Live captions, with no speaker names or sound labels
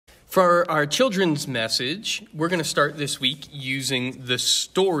For our children's message, we're going to start this week using the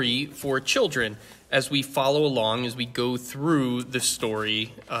story for children as we follow along, as we go through the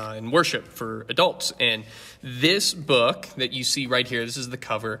story in worship for adults. And this book that you see right here, this is the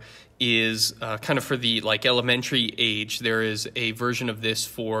cover, is kind of for the elementary age. There is a version of this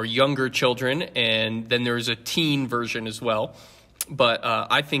for younger children, and then there is a teen version as well. But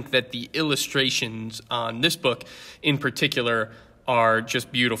I think that the illustrations on this book in particular are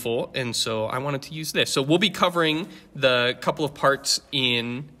just beautiful, and so I wanted to use this. So we'll be covering the couple of parts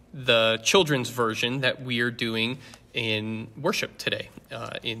in the children's version that we are doing in worship today,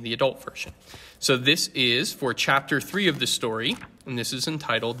 in the adult version. So this is for chapter 3 of the story, and this is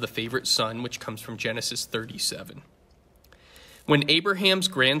entitled The Favorite Son, which comes from Genesis 37. When Abraham's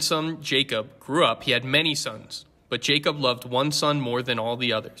grandson Jacob grew up, he had many sons, but Jacob loved one son more than all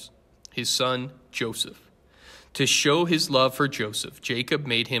the others, his son Joseph. To show his love for Joseph, Jacob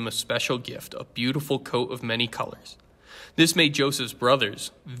made him a special gift, a beautiful coat of many colors. This made Joseph's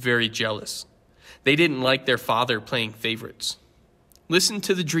brothers very jealous. They didn't like their father playing favorites. "Listen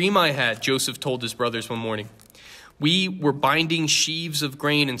to the dream I had," Joseph told his brothers one morning. "We were binding sheaves of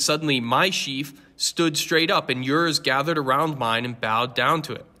grain, and suddenly my sheaf stood straight up, and yours gathered around mine and bowed down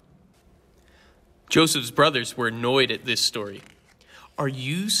to it." Joseph's brothers were annoyed at this story. "Are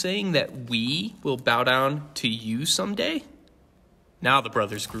you saying that we will bow down to you someday?" Now the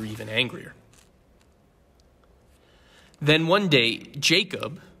brothers grew even angrier. Then one day,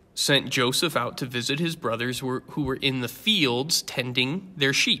 Jacob sent Joseph out to visit his brothers who were in the fields tending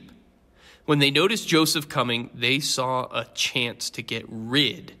their sheep. When they noticed Joseph coming, they saw a chance to get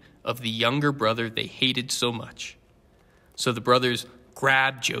rid of the younger brother they hated so much. So the brothers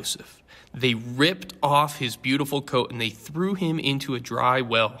grabbed Joseph. They ripped off his beautiful coat and they threw him into a dry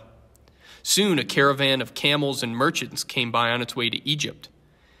well. Soon a caravan of camels and merchants came by on its way to Egypt.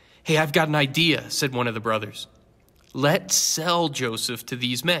 "Hey, I've got an idea," said one of the brothers. "Let's sell Joseph to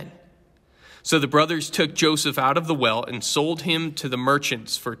these men." So the brothers took Joseph out of the well and sold him to the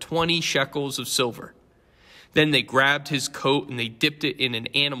merchants for 20 shekels of silver. Then they grabbed his coat and they dipped it in an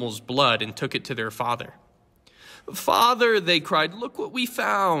animal's blood and took it to their father. "Father," they cried, "look what we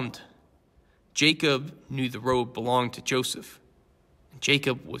found." Jacob knew the robe belonged to Joseph. And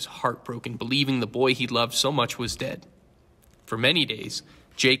Jacob was heartbroken, believing the boy he loved so much was dead. For many days,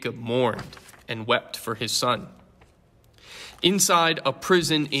 Jacob mourned and wept for his son. Inside a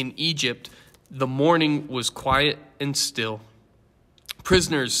prison in Egypt, the morning was quiet and still.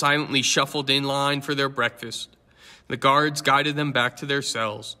 Prisoners silently shuffled in line for their breakfast. The guards guided them back to their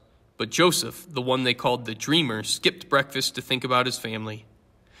cells. But Joseph, the one they called the dreamer, skipped breakfast to think about his family.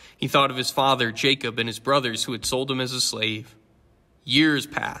 He thought of his father, Jacob, and his brothers who had sold him as a slave. Years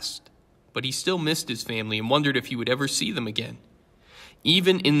passed, but he still missed his family and wondered if he would ever see them again.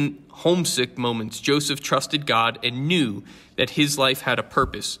 Even in homesick moments, Joseph trusted God and knew that his life had a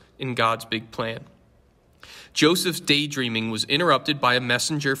purpose in God's big plan. Joseph's daydreaming was interrupted by a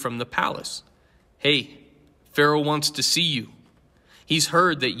messenger from the palace. "Hey, Pharaoh wants to see you. He's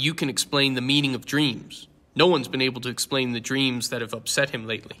heard that you can explain the meaning of dreams. No one's been able to explain the dreams that have upset him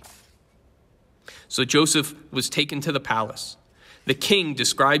lately." So Joseph was taken to the palace. The king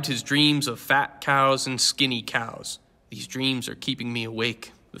described his dreams of fat cows and skinny cows. "These dreams are keeping me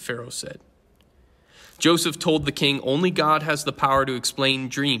awake," the Pharaoh said. Joseph told the king, "Only God has the power to explain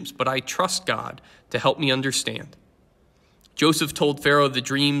dreams, but I trust God to help me understand." Joseph told Pharaoh the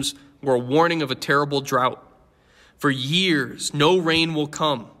dreams were a warning of a terrible drought. "For years, no rain will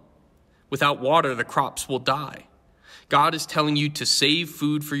come. Without water, the crops will die. God is telling you to save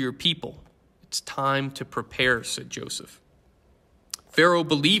food for your people. It's time to prepare," said Joseph. Pharaoh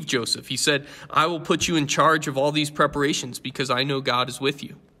believed Joseph. He said, "I will put you in charge of all these preparations because I know God is with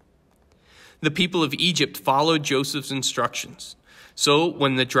you." The people of Egypt followed Joseph's instructions. So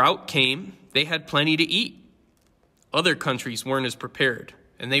when the drought came, they had plenty to eat. Other countries weren't as prepared,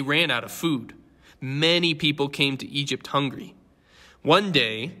 and they ran out of food. Many people came to Egypt hungry. One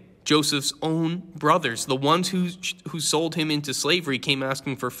day, Joseph's own brothers, the ones who sold him into slavery, came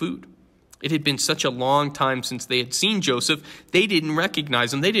asking for food. It had been such a long time since they had seen Joseph, they didn't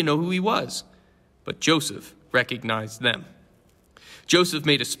recognize him. They didn't know who he was. But Joseph recognized them. Joseph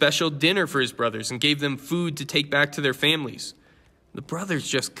made a special dinner for his brothers and gave them food to take back to their families. The brothers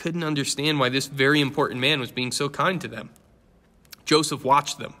just couldn't understand why this very important man was being so kind to them. Joseph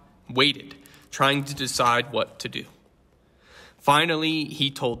watched them, waited, trying to decide what to do. Finally, he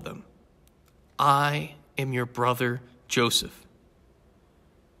told them, "I am your brother Joseph."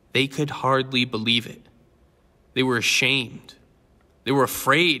 They could hardly believe it. They were ashamed. They were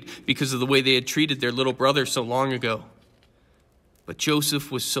afraid because of the way they had treated their little brother so long ago. But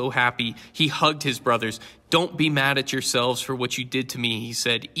Joseph was so happy, he hugged his brothers. "Don't be mad at yourselves for what you did to me," he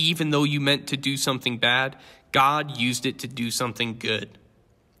said. "Even though you meant to do something bad, God used it to do something good."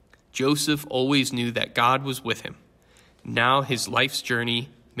 Joseph always knew that God was with him. Now his life's journey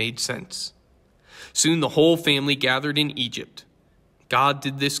made sense. Soon the whole family gathered in Egypt. God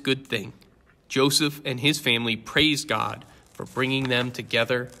did this good thing. Joseph and his family praised God for bringing them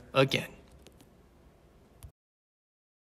together again.